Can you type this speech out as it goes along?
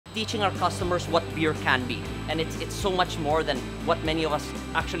teaching our customers what beer can be. And it's so much more than what many of us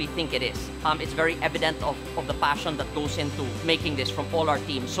actually think it is. It's very evident of the passion that goes into making this from all our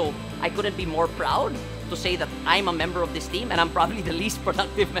teams. So I couldn't be more proud to say that I'm a member of this team, and I'm probably the least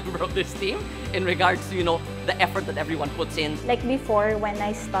productive member of this team in regards to, the effort that everyone puts in. Like before, when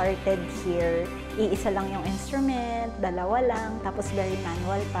I started here, iisa lang yung instrument, dalawa lang, tapos very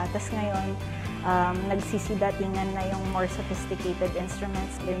manual pa. Tapos ngayon, nagsisidatingan na yung more sophisticated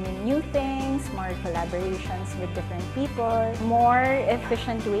instruments, learning new things, more collaborations with different people, more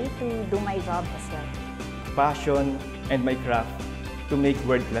efficient way to do my job as well. Passion and my craft to make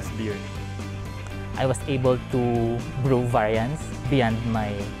world-class beer. I was able to brew variants beyond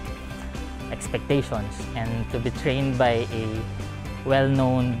my expectations, and to be trained by a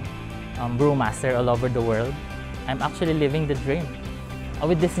well-known brewmaster all over the world. I'm actually living the dream.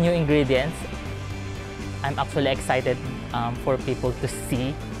 With these new ingredients, I'm actually excited for people to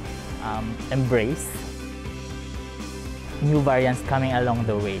see, embrace new variants coming along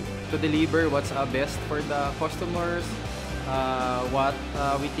the way. To deliver what's best for the customers, what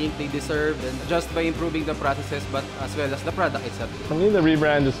we think they deserve, and just by improving the processes, but as well as the product itself. For me, the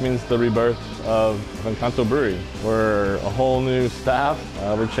rebrand just means the rebirth of Engkanto Brewery. We're a whole new staff,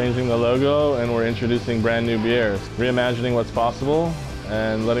 we're changing the logo, and we're introducing brand new beers, reimagining what's possible,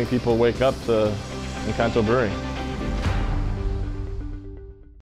 and letting people wake up to Engkanto Brewery.